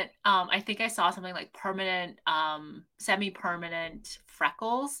permanent, I think I saw something like permanent, semi-permanent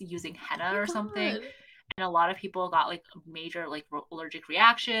freckles using henna or something. And a lot of people got like major like allergic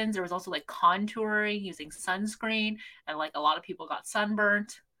reactions. There was also like contouring using sunscreen, and like a lot of people got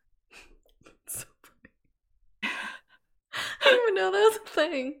sunburnt. So funny. I didn't even know that was a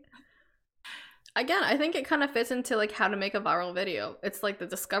thing. Again, I think it kind of fits into like how to make a viral video. It's like the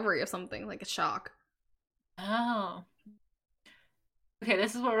discovery of something, like a shock. Oh. Okay,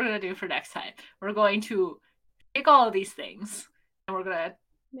 this is what we're going to do for next time. We're going to take all of these things and we're going to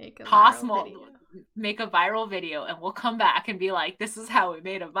make a viral video, and we'll come back and be like, this is how we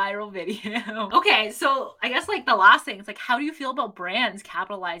made a viral video. Okay, so I guess like the last thing is like, how do you feel about brands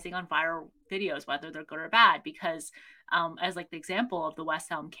capitalizing on viral videos, whether they're good or bad? Because as like the example of the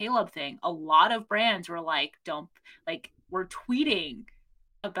West Elm Caleb thing, a lot of brands were like, we're tweeting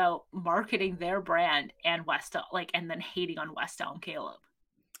about marketing their brand and West Elm, like, and then hating on West Elm Caleb.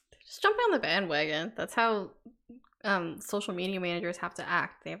 Just jumping on the bandwagon. That's how social media managers have to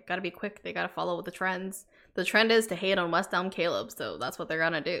act. They've got to be quick. They got to follow with the trends. The trend is to hate on West Elm Caleb, so that's what they're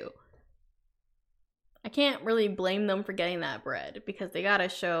gonna do. I can't really blame them for getting that bread because they got to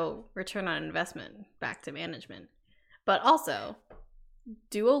show return on investment back to management. But also,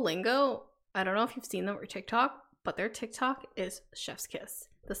 Duolingo, I don't know if you've seen them or TikTok, but their TikTok is chef's kiss.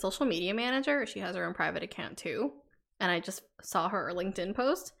 The social media manager, she has her own private account too. and I just saw her LinkedIn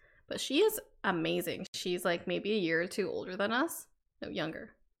post, but she is amazing. She's like maybe a year or two older than us. No,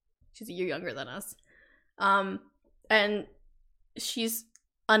 younger. She's a year younger than us. And she's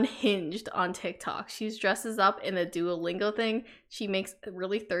unhinged on TikTok. She dresses up in a Duolingo thing. She makes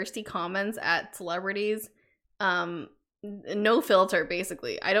really thirsty comments at celebrities. No filter,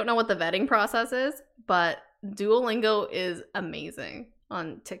 basically. I don't know what the vetting process is, but Duolingo is amazing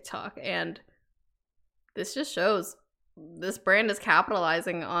on TikTok, and this just shows this brand is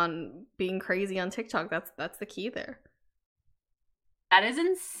capitalizing on being crazy on TikTok. That's the key there. That is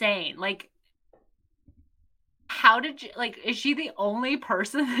insane. Like, how did you, like, is she the only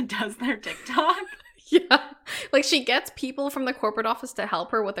person that does their TikTok? Yeah. Like, she gets people from the corporate office to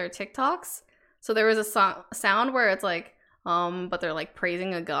help her with their TikToks. So there was a sound where it's like, but they're like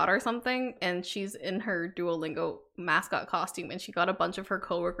praising a god or something, and she's in her Duolingo mascot costume, and she got a bunch of her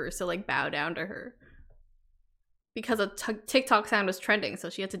coworkers to like bow down to her because a TikTok sound was trending, so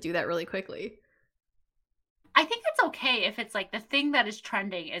she had to do that really quickly. I think it's okay if it's like the thing that is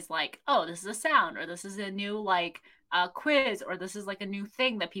trending is like, oh, this is a sound, or this is a new like quiz, or this is like a new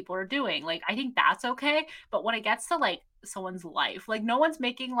thing that people are doing. Like, I think that's okay. But when it gets to like someone's life, like no one's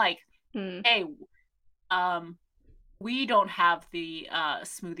making like, hey, we don't have the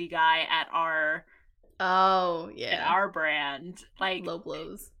smoothie guy at our at our brand. Like, low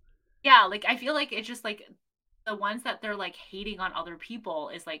blows. Yeah, like I feel like it's just like the ones that they're like hating on other people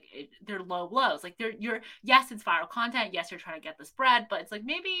is like they're low blows. Like you're yes, it's viral content. Yes, you're trying to get this bread, but it's like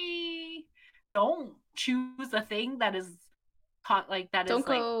maybe don't choose the thing that is like that don't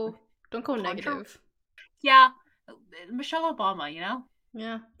go negative. Yeah, Michelle Obama, you know.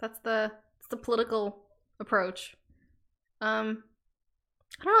 Yeah, that's the political approach. I don't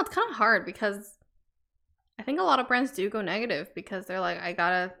know. It's kind of hard because I think a lot of brands do go negative because they're like, I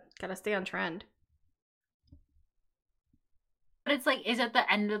gotta stay on trend. But it's like, is it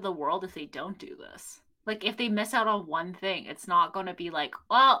the end of the world if they don't do this? Like, if they miss out on one thing, it's not going to be like,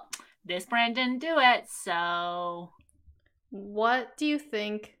 well, this brand didn't do it, so. What do you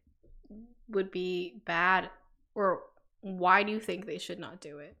think would be bad, or why do you think they should not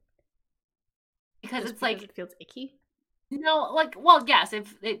do it? Because it's like it feels icky. No, like, well, yes,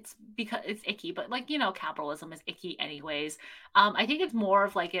 if it's because it's icky, but like, you know, capitalism is icky anyways. I think it's more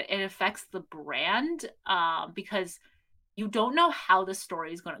of like it affects the brand, because you don't know how the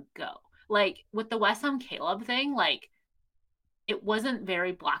story is gonna go. Like with the Westham Caleb thing, like it wasn't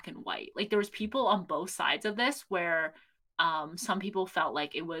very black and white. Like there was people on both sides of this where some people felt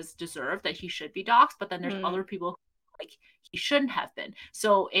like it was deserved that he should be doxxed, but then there's other people like he shouldn't have been.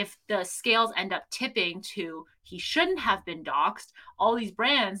 So if the scales end up tipping to he shouldn't have been doxxed, all these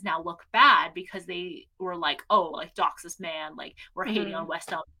brands now look bad because they were like, oh, like dox this man, like we're hating on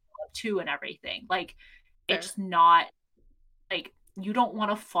Westham too and everything. Like it's not like you don't want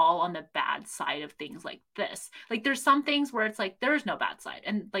to fall on the bad side of things like this. Like there's some things where it's like there's no bad side,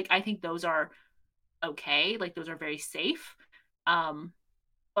 and like I think those are okay, like those are very safe.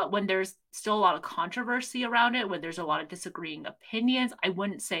 But when there's still a lot of controversy around it, when there's a lot of disagreeing opinions, I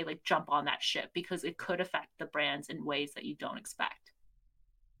wouldn't say like jump on that ship because it could affect the brands in ways that you don't expect.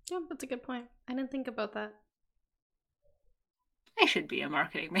 Yeah, that's a good point. I didn't think about that. I should be a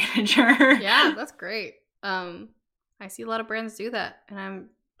marketing manager. Yeah, that's great. I see a lot of brands do that, and I'm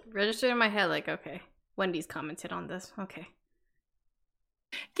registered in my head like, okay, Wendy's commented on this. Okay.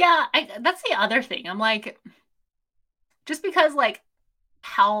 Yeah, that's the other thing. I'm like, just because like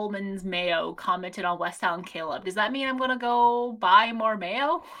Hellmann's Mayo commented on Westham Caleb, does that mean I'm gonna go buy more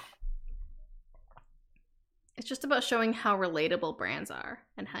mayo? It's just about showing how relatable brands are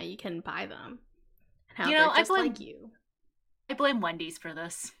and how you can buy them. And how they're just like you. I blame Wendy's for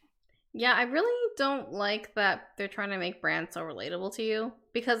this. Yeah, I really don't like that they're trying to make brands so relatable to you,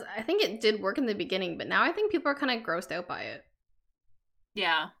 because I think it did work in the beginning, but now I think people are kind of grossed out by it.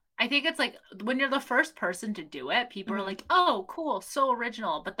 Yeah. I think it's like when you're the first person to do it, people are like, oh, cool, so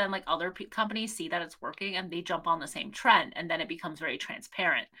original. But then like other companies see that it's working and they jump on the same trend, and then it becomes very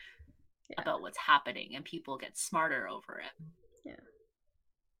transparent about what's happening and people get smarter over it. Yeah.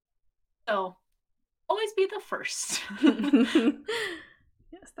 So always be the first.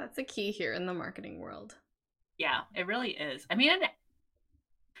 Yes, that's a key here in the marketing world. Yeah, it really is. I mean,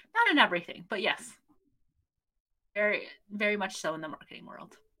 not in everything, but yes. Very, very much so in the marketing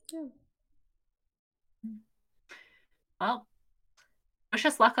world. Yeah. Well, wish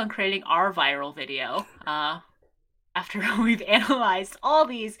us luck on creating our viral video. After we've analyzed all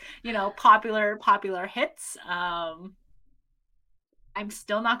these, you know, popular hits. I'm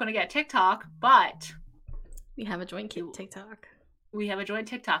still not going to get TikTok, but we have a joint TikTok. We have a joint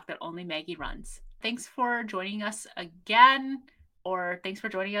TikTok that only Maggie runs. thanks for joining us again, or thanks for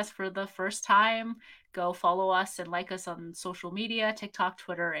joining us for the first time. Go follow us and like us on social media, TikTok,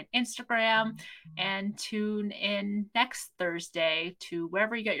 Twitter, and Instagram. And tune in next Thursday to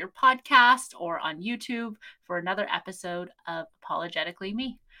wherever you get your podcast or on YouTube for another episode of Apologetically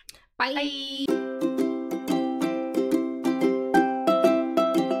Me. Bye. Bye.